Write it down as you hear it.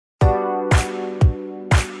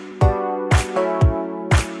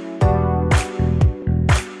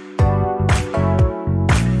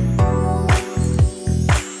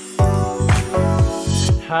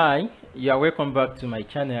Hi, you are welcome back to my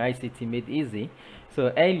channel ICT Made Easy.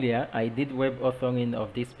 So earlier I did web authoring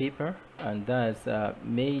of this paper, and that's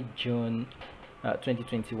May-June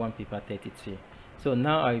 2021 paper 32. So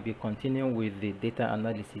now I will be continuing with the data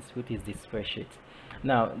analysis, which is the spreadsheet.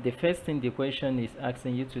 Now the first thing the question is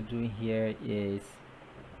asking you to do here is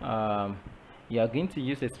you are going to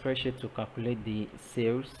use a spreadsheet to calculate the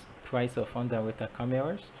sales price of underwater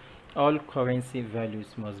cameras. All currency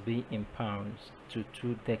values must be in pounds to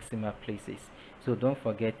 2 decimal places. So don't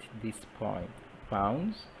forget this point,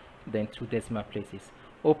 pounds, then 2 decimal places.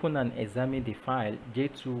 Open and examine the file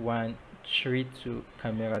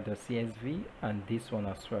j2132camera.csv and this one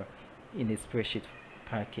as well in a spreadsheet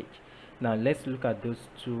package. Now let's look at those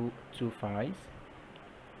two files.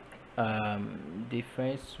 The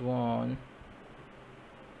first one,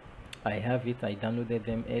 I have it, I downloaded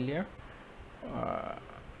them earlier.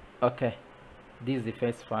 Okay, this is the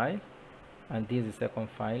first file and this is the second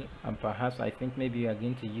file, and perhaps I think maybe you are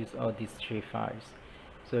going to use all these 3 files.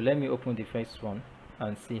 So let me open the first one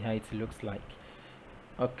and see how it looks like.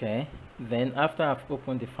 Okay, then after I've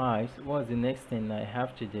opened the files, what's the next thing I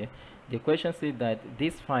have to do? The question says that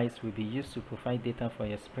these files will be used to provide data for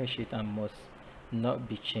your spreadsheet and must not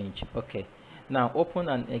be changed. Okay, now open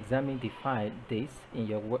and examine the file this in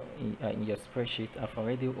your spreadsheet. I've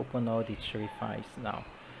already opened all the 3 files now.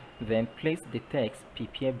 Then place the text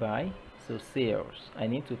prepared by, so sales, I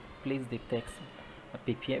need to place the text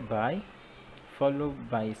prepared by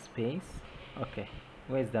followed by space. Okay,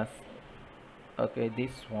 where's that? Okay,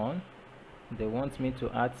 this one, they want me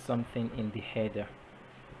to add something in the header.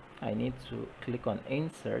 I need to click on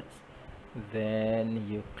insert, then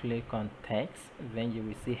you click on text, then you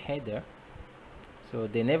will see header. So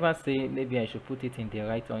they never say maybe I should put it in the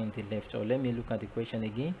right or in the left. Or let me look at the question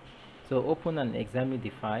again. So open and examine the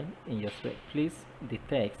file in your spreadsheet. Place the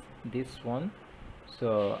text, this one,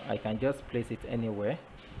 so I can just place it anywhere,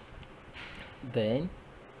 then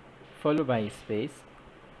followed by a space,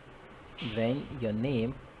 then your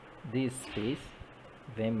name, this space,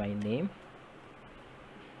 then my name,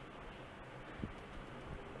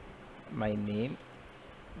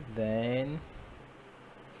 then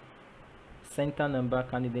center number,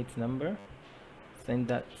 candidate number,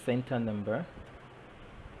 center number,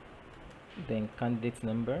 then candidate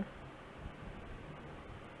number,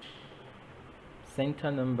 center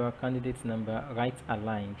number, candidate number, right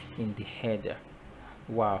aligned in the header.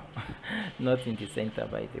 Wow, not in the center,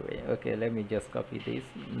 by the way. Okay, let me just copy this,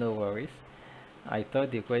 no worries. I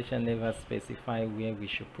thought the question never specified where we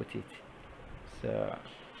should put it, so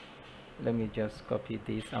let me just copy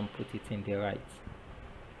this and put it in the right.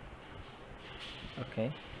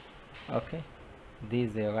 Okay, this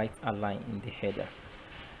is the right align in the header.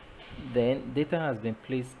 Then data has been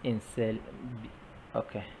placed in cell B.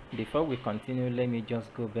 Okay, before we continue, let me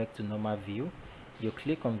just go back to normal view. You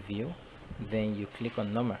click on view, then you click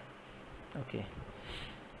on normal. Okay,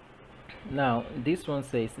 now this one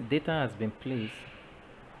says data has been placed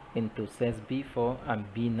into cells B4 and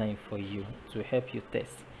B9 for you to help you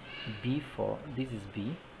test. B4, this is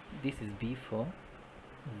B, this is B4,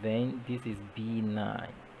 then this is B9,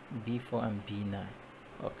 B4 and B9.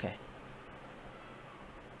 Okay,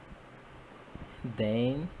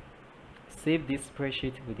 then save this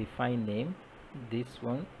spreadsheet with the file name, this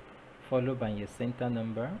one, followed by your center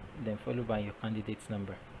number, then followed by your candidate's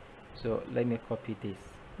number. So let me copy this,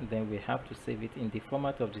 then we have to save it in the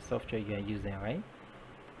format of the software you are using, right?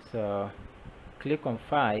 So click on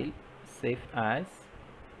file, save as,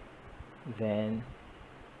 then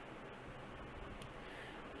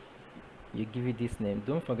you give it this name.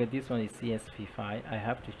 Don't forget this one is CSV file. I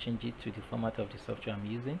have to change it to the format of the software I'm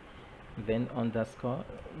using, then underscore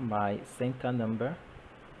my center number,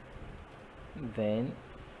 then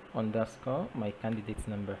underscore my candidate's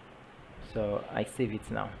number. So I save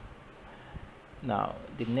it now. Now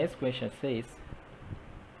the next question says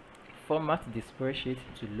format the spreadsheet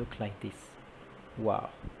to look like this. Wow.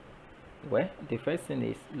 Well, the first thing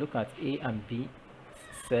is look at A and B,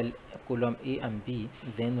 cell column A and B,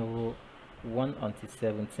 then row 1 until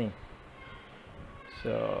 17.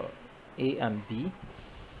 So A and B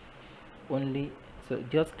only, so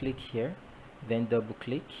just click here, then double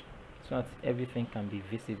click so that everything can be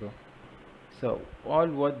visible. So all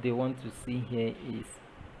what they want to see here is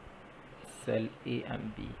cell A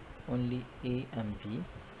and B, only A and B,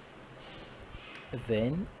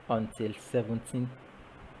 then until 17,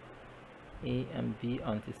 A and B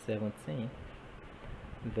until 17.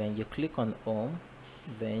 Then you click on home,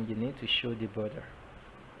 then you need to show the border.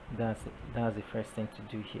 That's the first thing to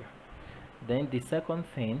do here. Then the second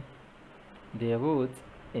thing, the root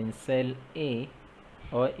in cell A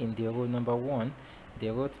or in the row number 1, they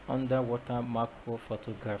wrote underwater macro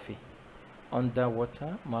photography.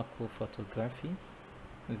 Underwater macro photography.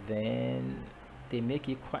 Then they make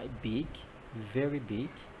it quite big, very big.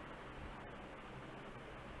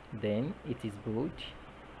 Then it is bold.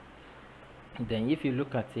 Then if you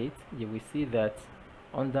look at it, you will see that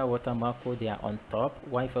underwater macro, they are on top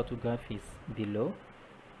while photography is below.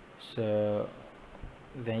 So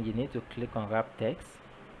then you need to click on wrap text,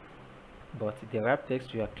 but the wrap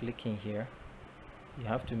text you are clicking here, you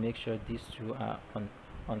have to make sure these two are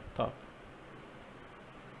on top.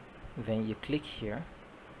 Then you click here,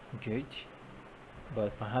 good,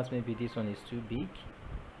 but perhaps maybe this one is too big.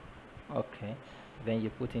 Okay, then you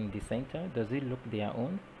put in the center. Does it look their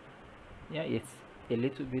own? Yeah, it's a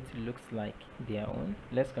little bit looks like their own.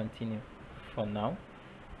 Let's continue for now.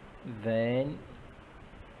 Then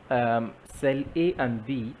cell A and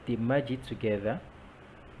B, they merge it together.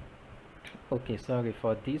 Okay, sorry,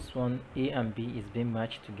 for this one A and B is being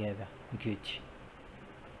merged together, good,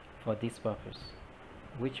 for this purpose,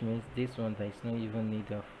 which means this one there is no even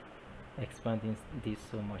need of expanding this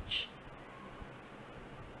so much.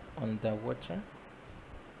 Underwater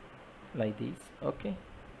like this. Okay,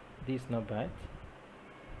 this is not bad.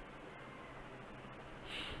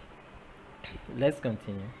 Let's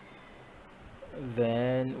continue.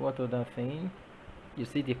 Then what other thing? You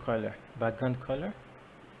see the color, background color,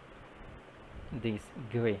 this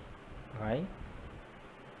gray, right?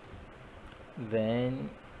 Then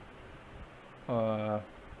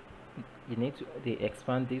you need to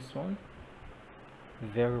expand this one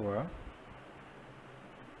very well.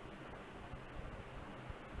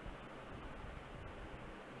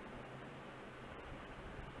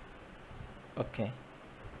 Okay,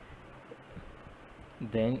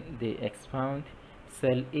 then they expand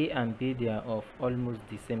cell A and B, they are of almost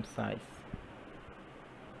the same size.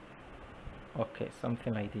 Okay,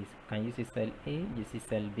 something like this. Can you see cell A? You see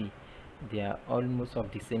cell B, they are almost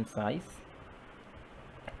of the same size.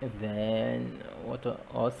 Then what,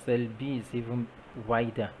 or cell B is even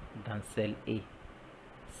wider than cell A.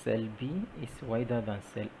 Cell B is wider than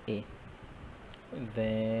cell A.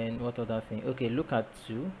 Then what other thing? Okay, look at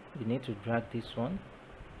 2. You need to drag this one,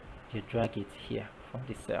 you drag it here from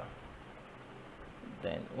the cell.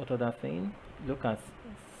 Then what other thing? Look at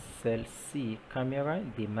cell C, camera,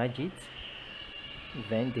 they merge it,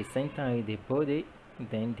 then they center the body,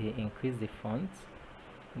 then they increase the font,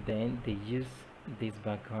 then they use this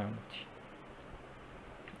background.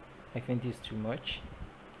 I think this is too much,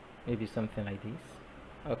 maybe something like this.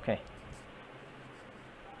 Okay,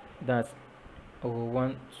 that's row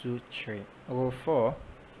 1, 2, 3. Row 4.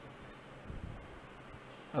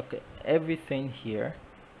 Okay, everything here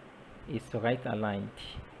is right aligned.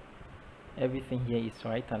 Everything here is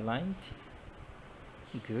right aligned,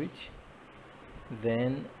 good.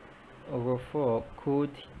 Then row 4,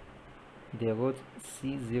 code, they wrote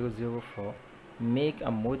C004, make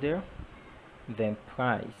a model, then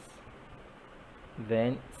price.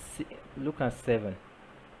 Then look at 7,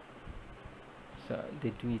 so they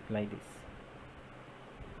do it like this.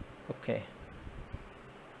 Okay,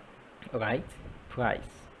 right, price,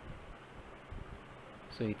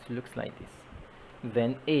 so it looks like this.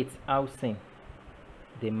 Then 8, housing,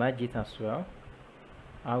 they merge it as well.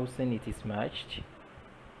 Housing, it is merged.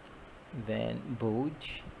 Then bold,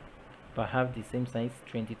 perhaps the same size,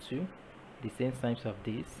 22, the same size of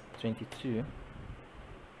this, 22.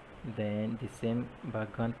 Then the same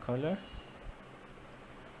background color.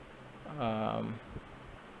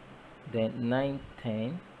 Then 9,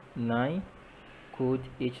 10, 9, code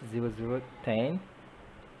H0010.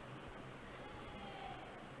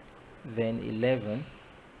 Then 11,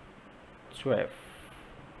 12.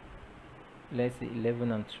 Let's see,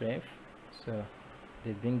 11 and 12. So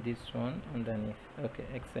they bring this one underneath. Okay,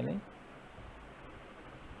 excellent.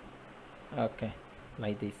 Okay,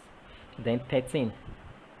 like this. Then 13,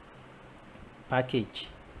 package,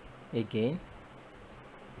 again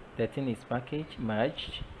 13 is package,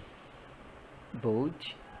 merged, bold,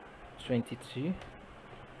 22.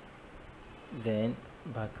 Then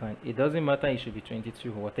background, it doesn't matter, it should be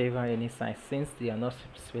 22, whatever, any size, since they are not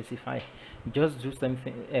specified. Just do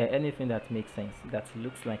something, anything that makes sense, that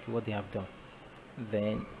looks like what they have done.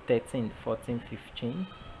 Then 13, 14, 15,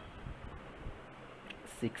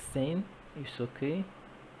 16 is okay.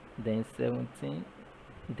 Then 17,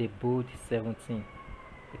 the bold 17,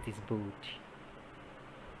 it is bold.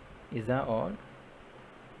 Is that all?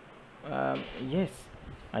 Yes,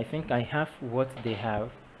 I think I have what they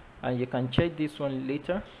have, and you can check this one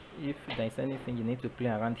later if there's anything you need to play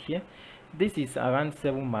around here. This is around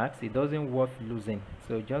 7 marks. It doesn't worth losing,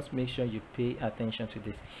 so just make sure you pay attention to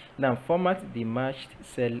this. Now format the matched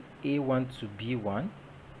cell A1 to B1.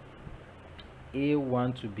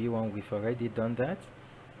 A1 to B1, we've already done that.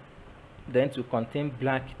 Then to contain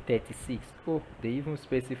black 36. Oh, they even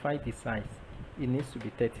specify the size. It needs to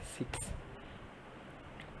be 36.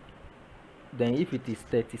 Then if it is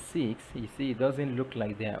 36, you see it doesn't look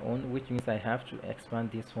like their own, which means I have to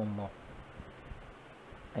expand this one more.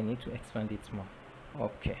 I need to expand it more.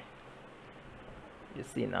 Okay, you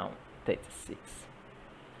see now 36.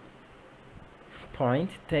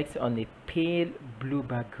 Point text on a pale blue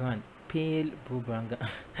background. Pale blue background.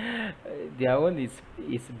 Their own is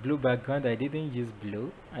blue background. I didn't use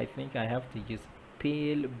blue. I think I have to use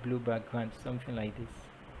pale blue background, something like this.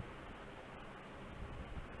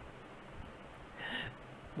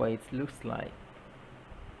 But it looks like,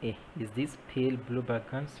 is this pale blue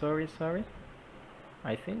background? Sorry,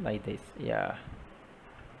 I think like this. Yeah,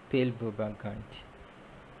 pale blue background.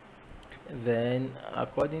 Then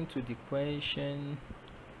according to the question,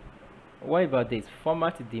 what about this?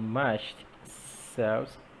 Format the matched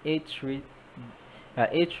cells A3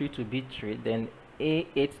 to B3, then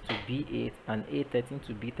A8 to B8 and A13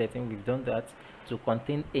 to B13. We've done that to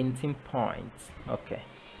contain 18 points. Okay,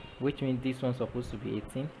 which means this one's supposed to be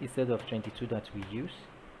 18 instead of 22 that we use.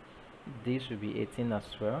 This should be 18 as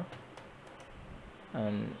well,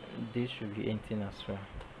 and this should be 18 as well.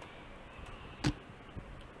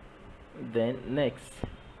 Then next,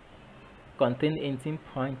 contain 18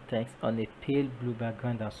 point text on a pale blue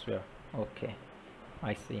background as well. Okay,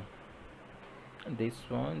 I see. This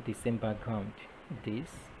one, the same background. This,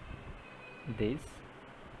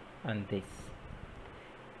 and this.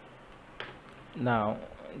 Now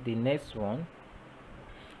the next one.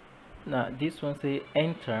 Now this one say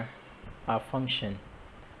enter a function.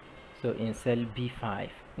 So in cell B5,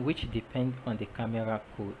 which depends on the camera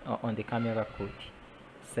code,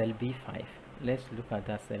 Cell B5. Let's look at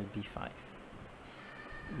that cell B5.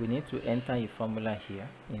 We need to enter a formula here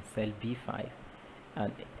in cell B5,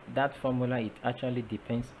 and that formula, it actually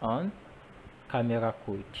depends on camera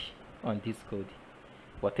code, on this code.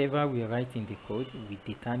 Whatever we write in the code, we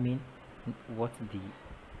determine what the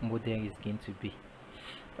model is going to be.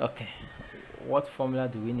 Okay, what formula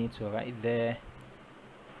do we need to write there?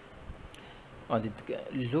 On the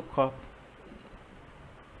look up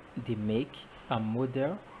the make and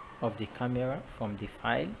model of the camera from the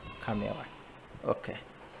file camera. Okay,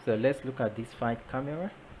 so let's look at this file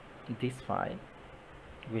camera. This file,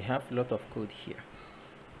 we have a lot of code here,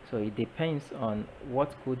 so it depends on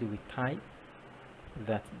what code we type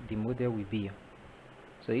that the model will be.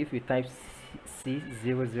 So if we type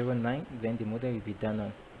C009, then the model will be done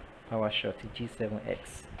on PowerShot G7X.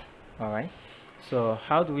 Alright, so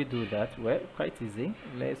how do we do that? Well, quite easy.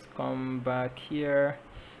 Let's come back here.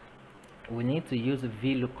 We need to use a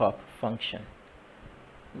VLOOKUP function.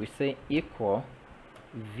 We say equal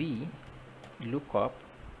VLOOKUP.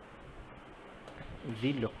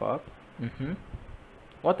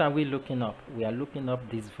 What are we looking up? We are looking up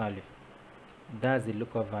this value. That's the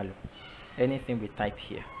lookup value. Anything we type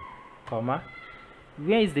here, comma,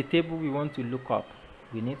 where is the table we want to look up?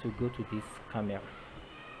 We need to go to this camera.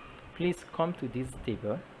 Please come to this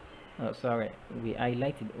table. Oh, sorry, we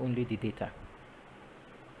highlighted only the data.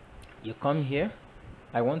 You come here.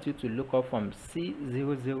 I want you to look up from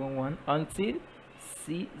C001 until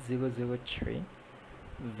C003.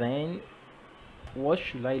 Then what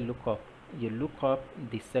should I look up? You look up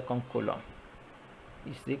the second column.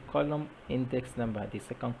 You see column index number, the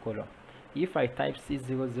second column. If I type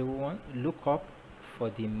C001, look up for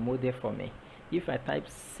the model for me. If I type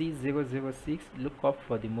C006, look up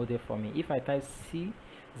for the model for me. If I type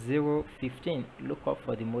C015, look up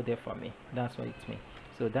for the model for me. That's what it means.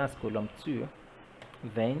 So that's column 2.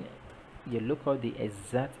 Then you look up the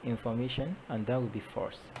exact information, and that will be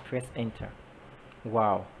false. Press enter.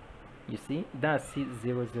 Wow, you see that's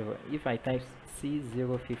C00. If I type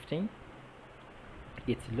C015,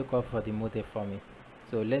 it look up for the model for me.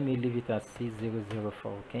 So let me leave it as C004.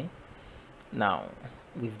 Okay, now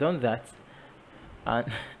we've done that,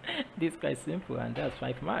 and this guy is simple, and that's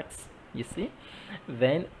 5 marks. You see,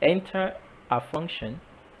 then enter a function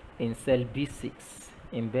in cell B6.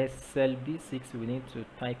 In cell B6, we need to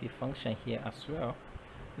type a function here as well.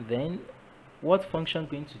 Then what function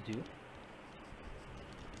going to do,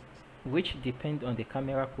 which depend on the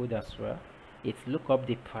camera code as well, it look up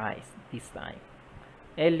the price this time.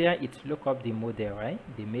 Earlier it look up the model, right?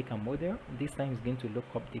 The make and model. This time is going to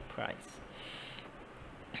look up the price.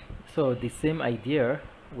 So the same idea,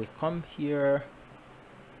 we come here,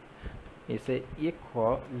 you say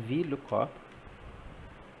equal VLOOKUP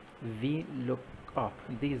VLOOKUP.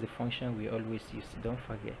 This is a function we always use, don't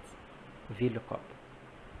forget. VLOOKUP.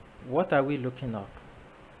 What are we looking up?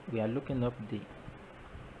 We are looking up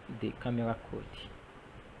the camera code.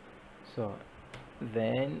 So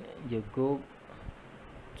then you go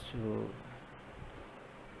to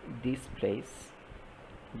this place.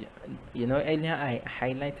 You know, earlier I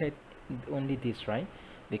highlighted only this, right?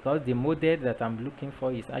 Because the model that I'm looking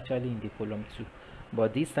for is actually in the column 2,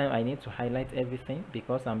 but this time I need to highlight everything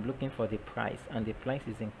because I'm looking for the price, and the price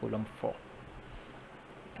is in column 4.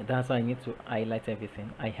 That's why I need to highlight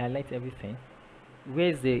everything. I highlight everything.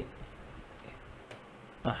 Where's the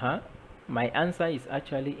my answer is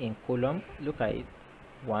actually in column, look at it,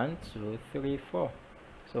 1 2 3 4.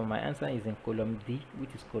 So my answer is in column D,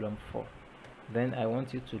 which is column 4. Then I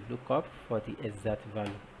want you to look up for the exact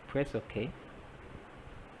value. Press OK.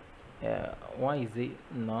 Why is it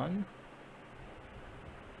none?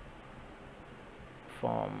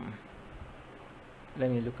 From, let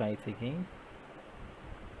me look at it again.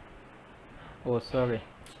 Oh, sorry,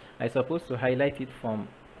 I supposed to highlight it from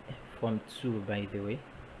 2, by the way,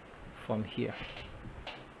 from here.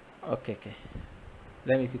 Okay,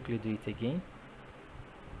 let me quickly do it again.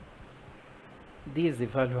 This is the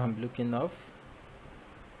value I'm looking of,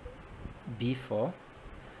 B4.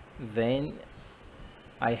 Then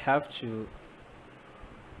I have to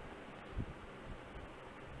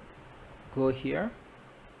go here,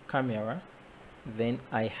 camera, then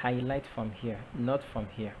I highlight from here, not from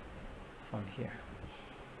here, from here.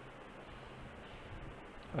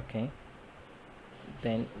 Okay,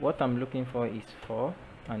 then what I'm looking for is 4,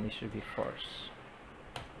 and it should be false.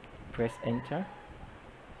 Press enter.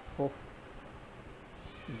 Oh,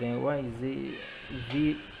 then why is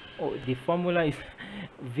it the formula is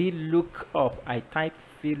VLOOKUP. I type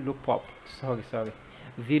VLOOKUP, sorry,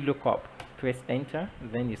 VLOOKUP. Press enter,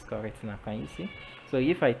 then it's correct. Now can you see? So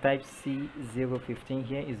if I type C015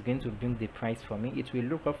 here, it's going to bring the price for me. It will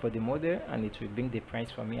look up for the model, and it will bring the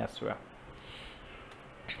price for me as well.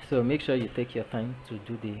 So make sure you take your time to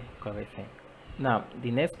do the correct thing. Now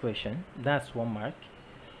the next question, that's 1 mark.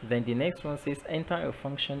 Then the next one says enter a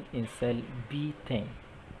function in cell B10.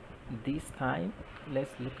 This time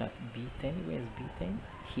let's look at B10. Where is B10?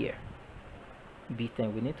 Here.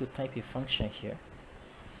 B10, we need to type a function here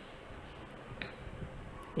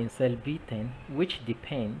in cell B10, which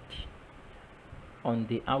depends on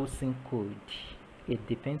the housing code. It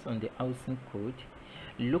depends on the housing code.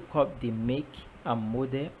 Look up the make and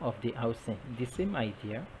model of the housing, the same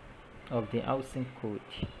idea of the housing code.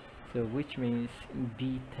 So which means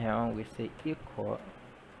B10, we say equal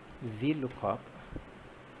VLOOKUP.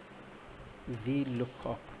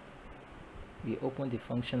 We open the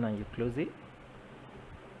function and you close it.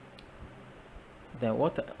 Then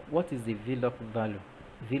what is the VLOOKUP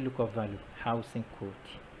value? Housing code,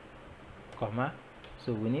 comma.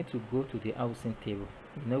 So we need to go to the housing table.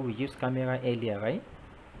 You know, we used camera earlier, right?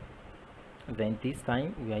 Then this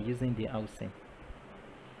time we are using the housing.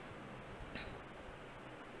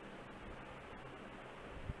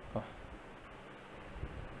 Oh.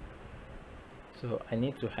 So I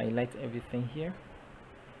need to highlight everything here.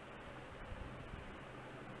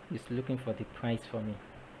 It's looking for the price for me.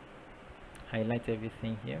 Highlight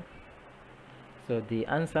everything here. So the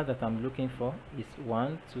answer that I'm looking for is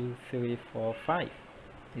 1 2 3 4 5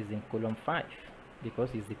 is in column 5 because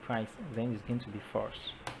it's the price. Then it's going to be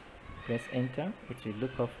false. Press enter. It will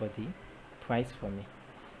look up for the price for me.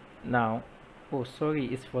 Now, oh sorry,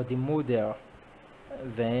 it's for the model.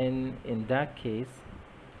 Then in that case,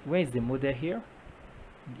 where is the model here?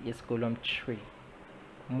 It's column 3.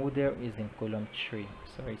 Model is in column 3.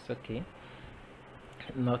 So it's okay.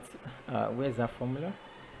 Not where's that formula?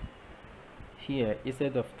 Here,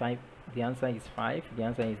 instead of type the answer is 5, the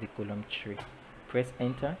answer is the column 3. Press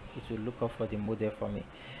enter. It will look up for the model for me.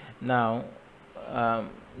 Now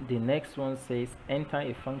the next one says enter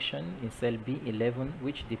a function in cell B11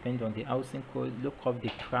 which depends on the housing code. Look up the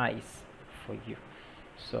price for you.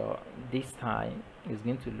 So this time it's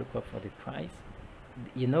going to look up for the price.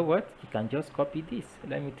 You know what, you can just copy this.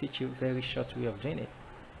 Let me teach you a very short way of doing it.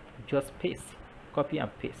 Just paste, copy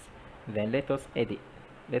and paste. Then let us edit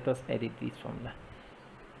this formula.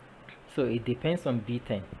 So it depends on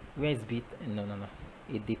B10. Where is B10? No,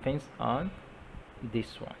 it depends on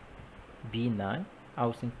this one, B9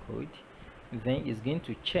 housing code. Then it's going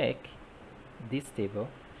to check this table,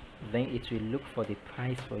 then it will look for the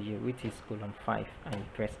price for you, which is column 5, and you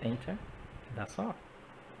press enter. That's all.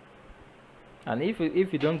 And if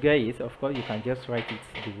you don't get it, of course you can just write it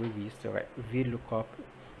the way we used to write, VLOOKUP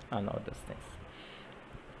and all those things.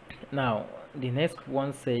 Now the next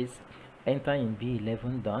one says enter in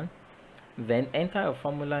B11 done. Then enter a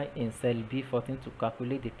formula in cell B14 to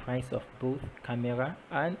calculate the price of both camera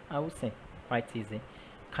and housing. Quite easy.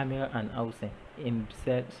 Camera and housing in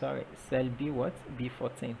cell B what?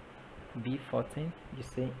 B14. B14 you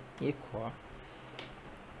say equal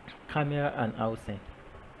camera and housing.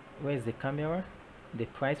 Where is the camera? The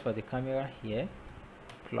price for the camera here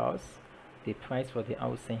plus the price for the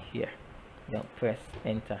housing here. Then press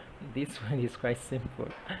enter. This one is quite simple.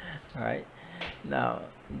 Alright, now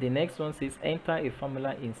the next one says enter a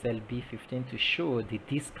formula in cell B15 to show the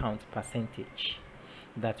discount percentage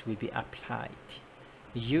that will be applied.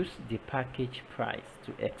 Use the package price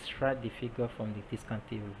to extract the figure from the discount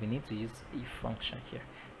table. We need to use if function here.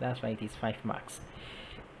 That's why it is 5 marks.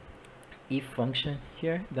 If function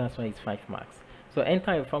here, that's why it's 5 marks. So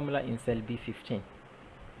enter a formula in cell B15.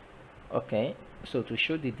 Okay, so to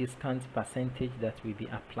show the discount percentage that will be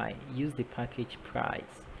applied, use the package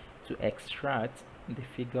price to extract the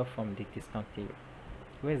figure from the discount table.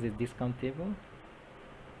 Where is the discount table?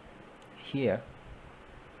 Here.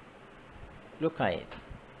 Look at it.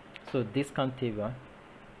 So discount table,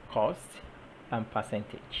 cost and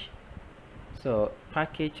percentage. So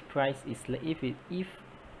package price is if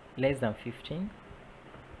less than 15.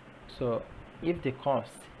 So if the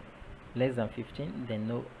cost less than 15, then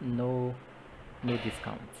no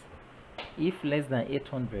discount. If less than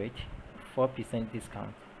 800, 4%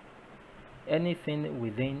 discount. Anything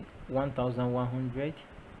within 1100,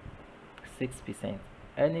 6%.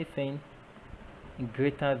 Anything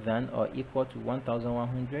greater than or equal to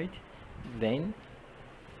 1100, then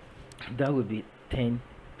that will be 10%.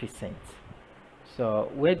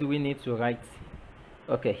 So where do we need to write?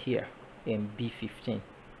 Okay, here in B15.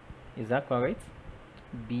 Is that correct?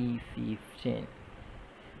 B15.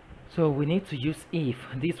 So we need to use if.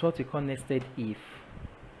 This is what we call nested if.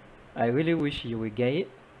 I really wish you will get it.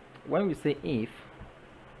 When we say if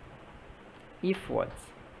what?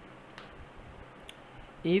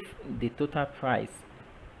 If the total price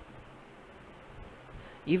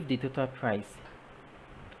is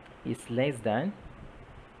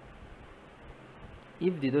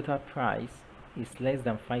less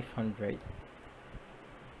than 500,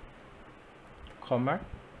 comma,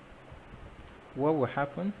 what will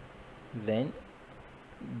happen? Then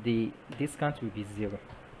the discount will be 0.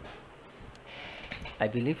 I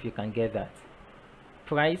believe you can get that.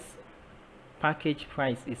 Package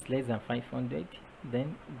price is less than 500,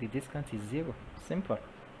 then the discount is 0. Simple.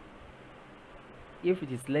 If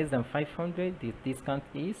it is less than 500, the discount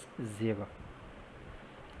is 0.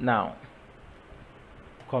 Now,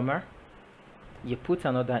 comma, you put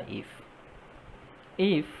another if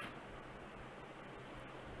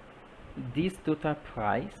this total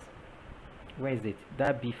price, where is it?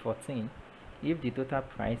 That B14. If the total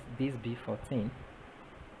price, this B14,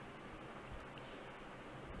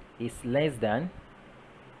 is less than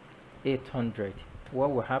 800,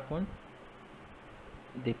 what will happen?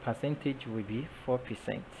 The percentage will be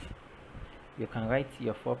 4%. You can write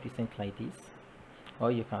your 4% like this,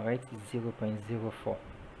 or you can write 0.04.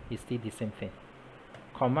 It's still the same thing.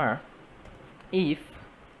 Comma, if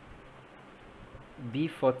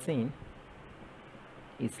B14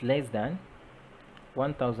 is less than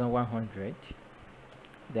 1100,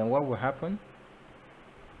 then what will happen?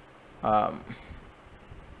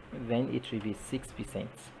 Then it will be 6%.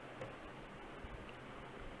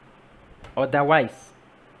 Otherwise,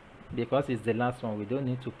 because it's the last one, we don't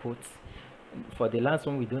need to put, for the last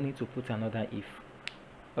one we don't need to put another if.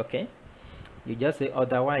 Okay, you just say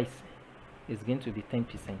otherwise it's going to be 10%.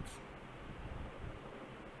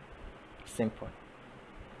 Simple.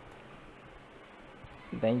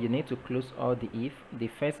 Then you need to close all the if. The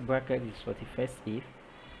first bracket is for the first if,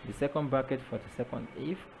 the second bracket for the second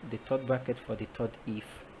if, the third bracket for the third if.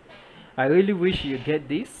 I really wish you get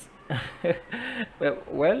this.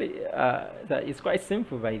 It's quite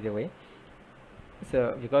simple, by the way.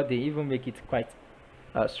 So because they even make it quite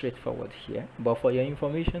straightforward here. But for your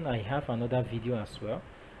information, I have another video as well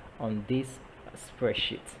on this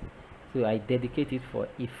spreadsheet. So I dedicate it for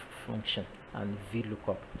if function and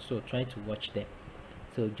VLOOKUP. So try to watch them.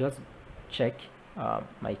 So just check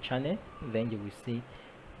my channel, then you will see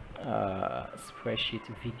spreadsheet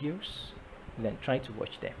videos. Then try to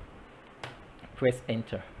watch them. Press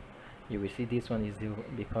enter. You will see this one is 0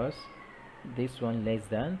 because this one less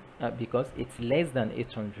than because it's less than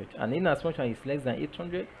 800, and in as much as it's less than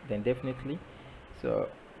 800, then definitely so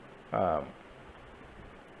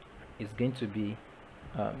it's going to be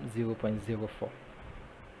 0.04.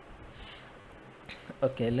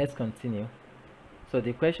 Okay, let's continue. So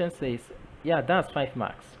the question says, yeah, that's 5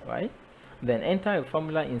 marks, right? Then enter a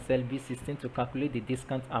formula in cell B16 to calculate the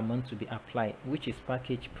discount amount to be applied, which is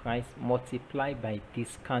package price multiplied by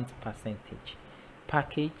discount percentage.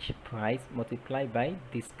 Package price multiplied by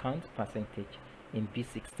discount percentage in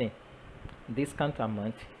B16. Discount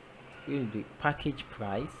amount will be package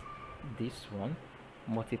price, this one,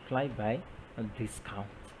 multiplied by a discount.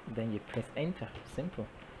 Then you press enter. Simple.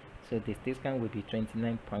 So this discount will be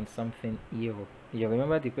 29 point something euro. You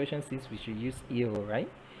remember the question says we should use euro, right?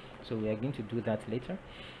 So we are going to do that later.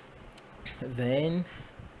 Then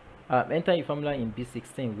enter a formula in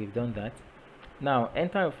B16. We've done that. Now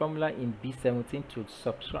enter a formula in B17 to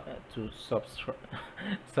subtract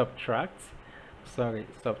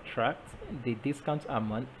the discount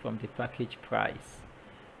amount from the package price.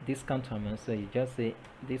 Discount amount. So you just say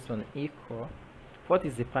this one equal. What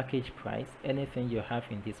is the package price? Anything you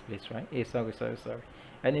have in this place, right? Sorry.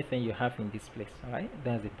 Anything you have in this place, right?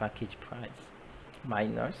 That's the package price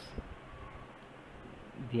minus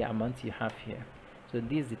the amount you have here. So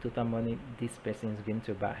this is the total money this person is going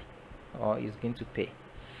to buy or is going to pay.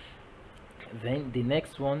 Then the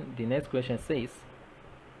next question says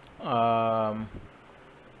the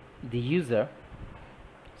user.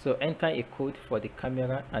 So enter a code for the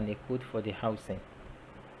camera and a code for the housing.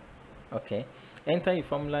 Okay. Enter a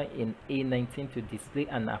formula in A19 to display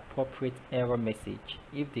an appropriate error message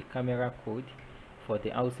if the camera code for the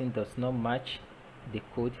housing does not match the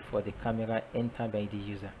code for the camera entered by the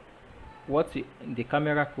user. The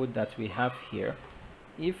camera code that we have here,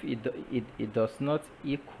 if it does not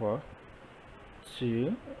equal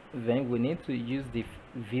to, then we need to use the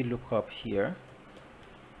VLOOKUP here.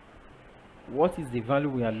 What is the value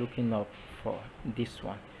we are looking up for? This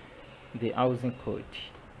one, the housing code.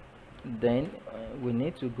 Then we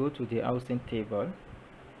need to go to the housing table.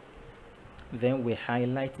 Then we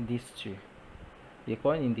highlight these two,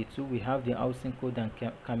 because in the two we have the housing code and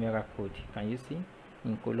camera code. Can you see?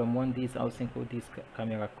 In column 1 this housing code, this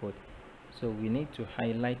camera code. So we need to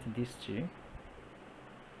highlight these two.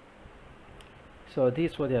 So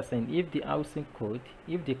this is what they are saying. If the housing code,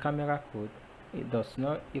 if the camera code, it does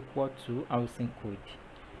not equal to housing code,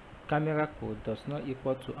 camera code does not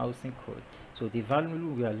equal to housing code, so the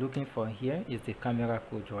value we are looking for here is the camera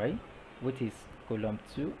code, right, which is column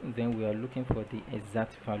 2. Then we are looking for the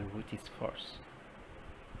exact value, which is false.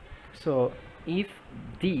 So if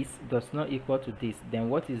this does not equal to this, then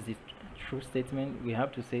what is the true statement? We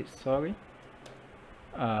have to say sorry,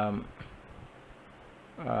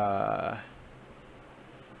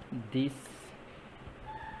 this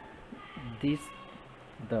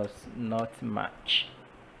does not match.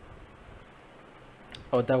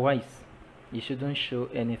 Otherwise you shouldn't show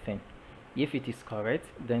anything. If it is correct,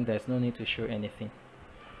 then there's no need to show anything.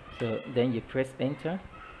 So then you press enter.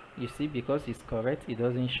 You see, because it's correct, it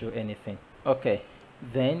doesn't show anything. Okay,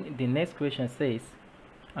 then the next question says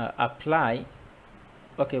apply.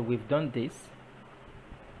 Okay, we've done this.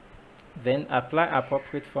 Then apply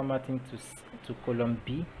appropriate formatting to column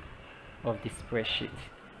B of the spreadsheet.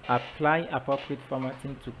 Apply appropriate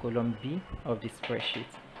formatting to column B of the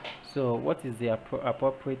spreadsheet. So what is the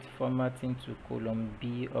appropriate formatting to column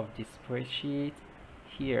B of the spreadsheet?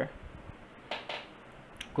 Here,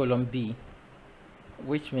 column B,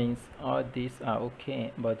 which means all these are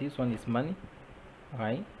okay, but this one is money,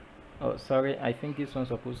 right? Oh, sorry, I think this one's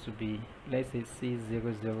supposed to be, let's say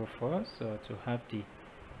C004, so to have the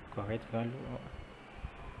correct value,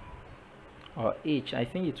 or H, I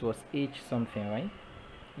think it was H something, right?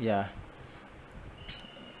 Yeah.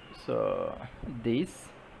 So this,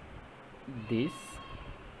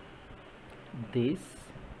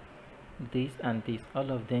 and this, all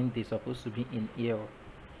of them, they're supposed to be in euro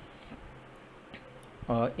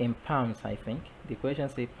or in pounds. I think the question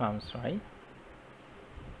say pounds, right?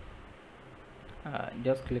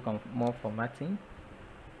 Just click on more formatting,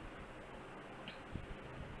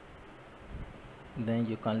 then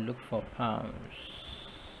you can look for pounds.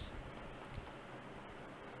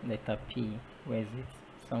 Letter P, where is it?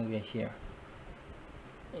 Somewhere here.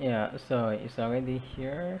 Yeah, so it's already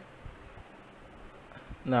here.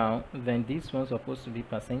 Now then, this one's supposed to be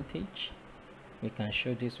percentage. We can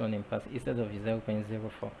show this one in instead of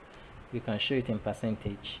 0.04, we can show it in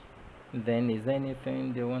percentage. Then is there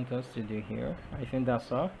anything they want us to do here? I think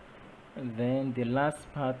that's all. Then the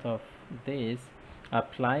last part of this,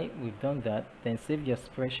 apply, we've done that. Then save your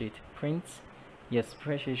spreadsheet, print your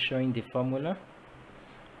spreadsheet showing the formula.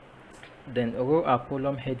 Then row or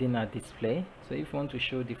column heading are display. So if you want to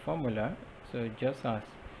show the formula, so just as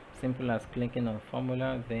simple as clicking on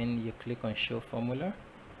formula, then you click on show formula.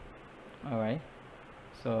 All right,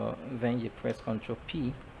 so then you press Ctrl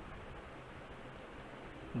P,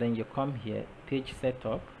 then you come here, page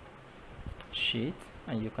setup, sheet,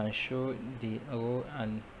 and you can show the row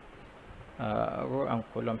and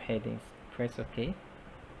column headings. Press OK.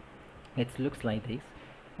 It looks like this,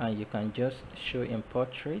 and you can just show in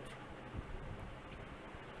portrait,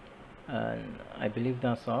 and I believe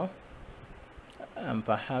that's all. And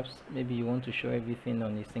perhaps maybe you want to show everything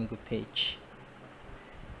on a single page.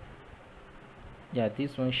 Yeah,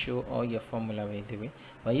 this one show all your formula by the way,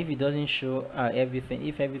 but if it doesn't show everything,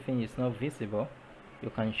 if everything is not visible, you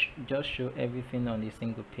can just show everything on a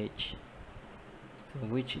single page. So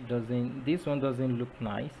which doesn't, this one doesn't look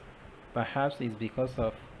nice. Perhaps it's because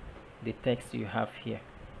of the text you have here.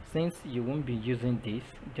 Since you won't be using this,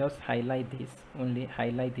 just highlight this, only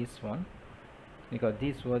highlight this one, because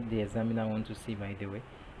this is what the examiner wants to see by the way.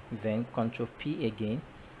 Then Ctrl P again,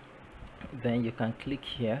 then you can click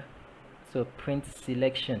here, so print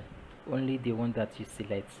selection, only the one that you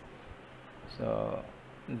select. So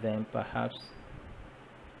then perhaps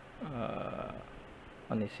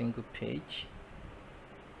on a single page.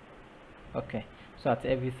 Okay, so that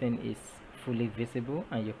everything is fully visible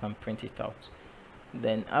and you can print it out.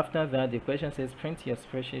 Then after that, the question says print your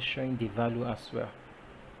spreadsheet showing the value as well.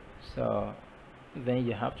 So then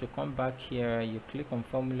you have to come back here, you click on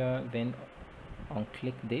formula, then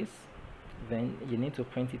unclick this, then you need to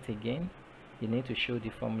print it again. You need to show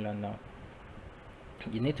the formula now,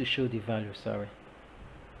 you need to show the value, sorry.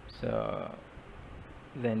 So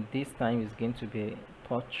then this time is going to be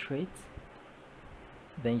portrait,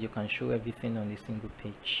 then you can show everything on a single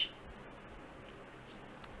page.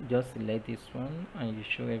 Just select this one and you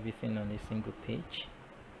show everything on a single page.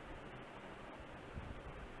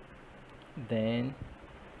 Then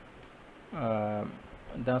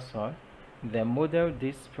that's all. Then model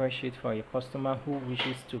this spreadsheet for a customer who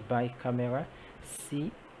wishes to buy camera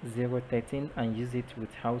C013 and use it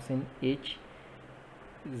with housing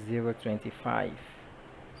H025.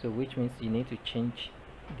 So which means you need to change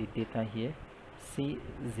the data here.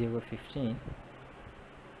 C015,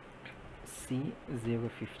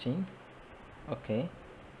 C015, okay,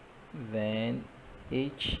 then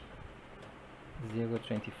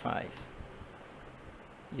H025.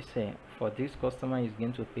 You say for this customer is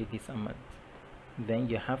going to pay this amount, then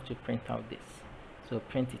you have to print out this. So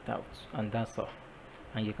print it out, and that's all,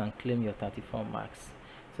 and you can claim your 34 marks.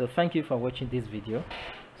 So thank you for watching this video.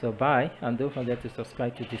 So bye, and don't forget to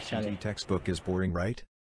subscribe to this channel. ICT textbook is boring, right?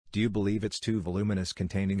 Do you believe it's too voluminous,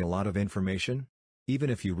 containing a lot of information? Even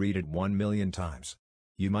if you read it 1,000,000 times,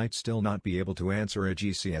 you might still not be able to answer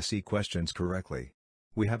IGCSE questions correctly.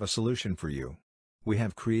 We have a solution for you. We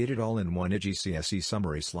have created all-in-one IGCSE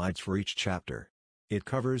summary slides for each chapter. It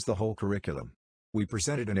covers the whole curriculum. We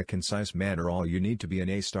present it in a concise manner, all you need to be an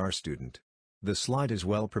A-star student. The slide is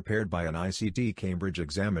well prepared by an ICT Cambridge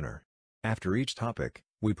examiner. After each topic,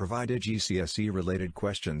 we provide IGCSE-related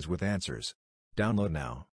questions with answers. Download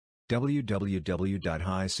now.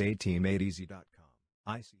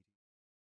 www.ictmadeeasy.com